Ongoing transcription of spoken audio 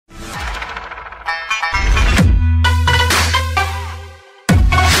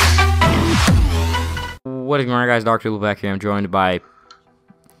What is going on, guys? DrLoopHole back here. I'm joined by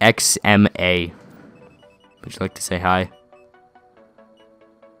XMA. Would you like to say hi?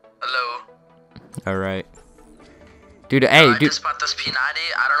 Hello. Alright. Dude, hey, I dude. just bought this P90.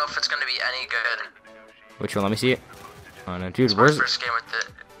 I don't know if it's gonna be any good. Which one? Let me see it. Oh no, dude, It's where's my first game with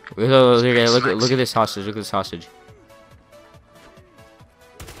it? Look at this hostage. Look at this hostage.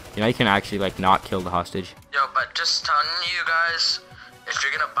 You know, you can actually, like, not kill the hostage. Yo, but just telling you guys, if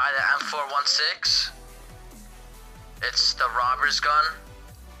you're gonna buy the M416, it's the robber's gun.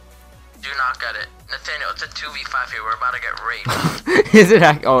 Do not get it. Nathaniel, it's a 2v5 here. We're about to get raped. Is it?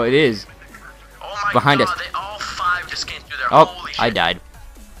 Oh, it is. Oh my Behind god, us. they all five just came through there. Oh, Holy shit. I died.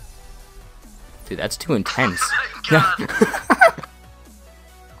 Dude, that's too intense. Oh my god.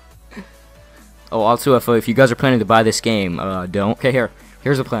 Oh, also, if you guys are planning to buy this game, don't. Okay,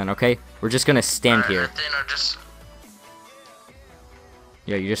 here's the plan. Okay, we're just gonna stand here. Nathaniel, just...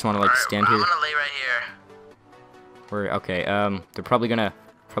 Yeah, you just want to like stand I'm here. gonna lay right here. Okay. They're probably gonna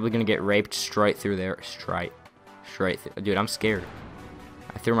get raped straight through there. Straight through. Dude, I'm scared.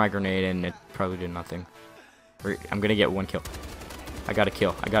 I threw my grenade and it probably did nothing. I'm gonna get one kill. I got a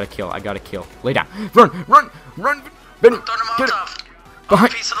kill. Lay down. Run! Benny, I'm throwing him get it. off.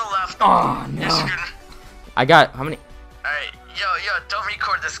 Behind. Piece to the left. Oh no. Yes, you're... I got how many? Alright, yo, don't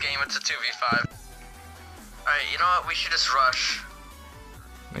record this game. It's a 2v5. Alright, you know what? We should just rush.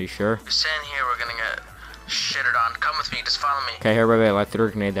 Are you sure? You're standing here, we're gonna get shitted on. Come with me, just follow me. Okay, here, wait. I threw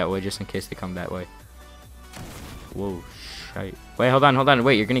a grenade that way just in case they come that way. Whoa, shite. Wait, hold on.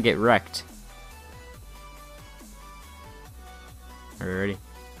 Wait, you're gonna get wrecked. Are you ready?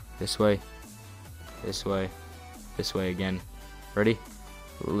 This way again. Ready?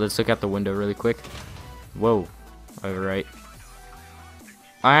 Let's look out the window really quick. Whoa. Alright.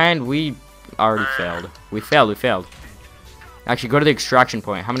 And we already failed. We failed. Actually, go to the extraction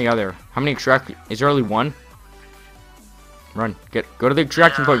point. How many extract? Is there only one? Run. Go to the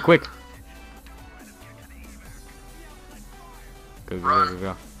extraction point, quick.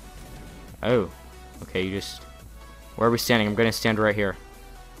 Go. Oh. Okay, you just... Where are we standing? I'm gonna stand right here.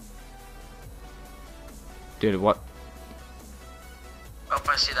 Dude, what? Oh,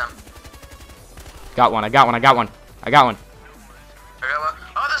 I see them. Got one. I got one. Oh,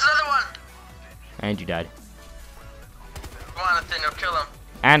 there's another one! And you died. Come on, Nathaniel, kill him.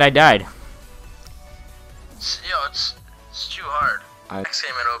 And I died. Yo, it's too hard. Next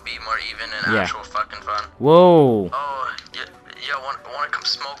game it'll be more even and Yeah. actual fucking fun. Whoa. Oh, yo, wanna come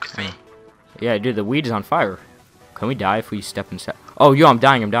smoke with me? Yeah, dude, the weed is on fire. Can we die if we step inside? Oh, yo, I'm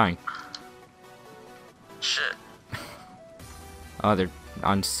dying. Shit. Oh,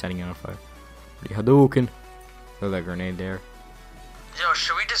 I'm setting it on fire. Hadouken. Throw that grenade there. Yo,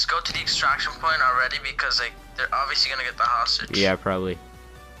 should we just go to the extraction point already? Because like they're obviously gonna get the hostage. Yeah, probably.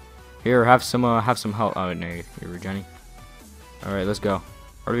 Here, have some help. Oh no, you're Johnny. All right, let's go.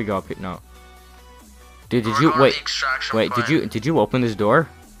 Where do we go up here? No. Dude, did you wait? Did you open this door?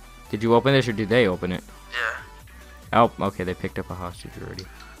 Did you open this or did they open it? Yeah. Oh, okay, they picked up a hostage already.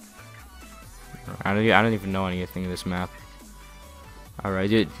 I don't even know anything of this map. All right,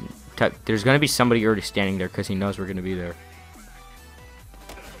 dude. There's gonna be somebody already standing there because he knows we're gonna be there.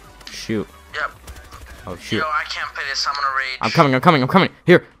 Shoot. Yep. Oh shoot. Yo, I can't play this. I'm gonna rage. I'm coming.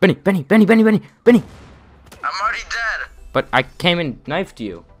 Here, Benny. I'm already dead. But I came and knifed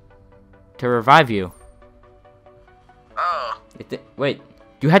you to revive you. Oh. Wait,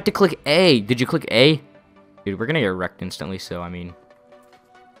 you had to click A. Did you click A? Dude, we're gonna get wrecked instantly. So I mean.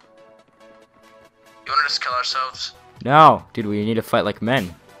 You wanna just kill ourselves? No, dude, we need to fight like men.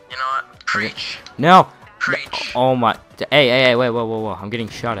 You know what? Preach. No. Preach. Oh my. Hey, wait, whoa. I'm getting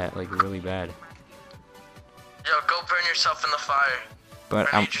shot at like really bad. Yo, go burn yourself in the fire. But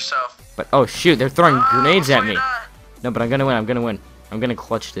Grenade yourself. But oh shoot, they're throwing grenades at me. Die. No, but I'm gonna win. I'm gonna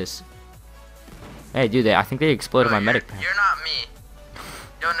clutch this. Hey, dude, I think they exploded my medic pack. You're not me.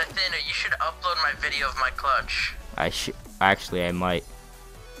 Yo, Nathaniel, you should upload my video of my clutch. Actually, I might.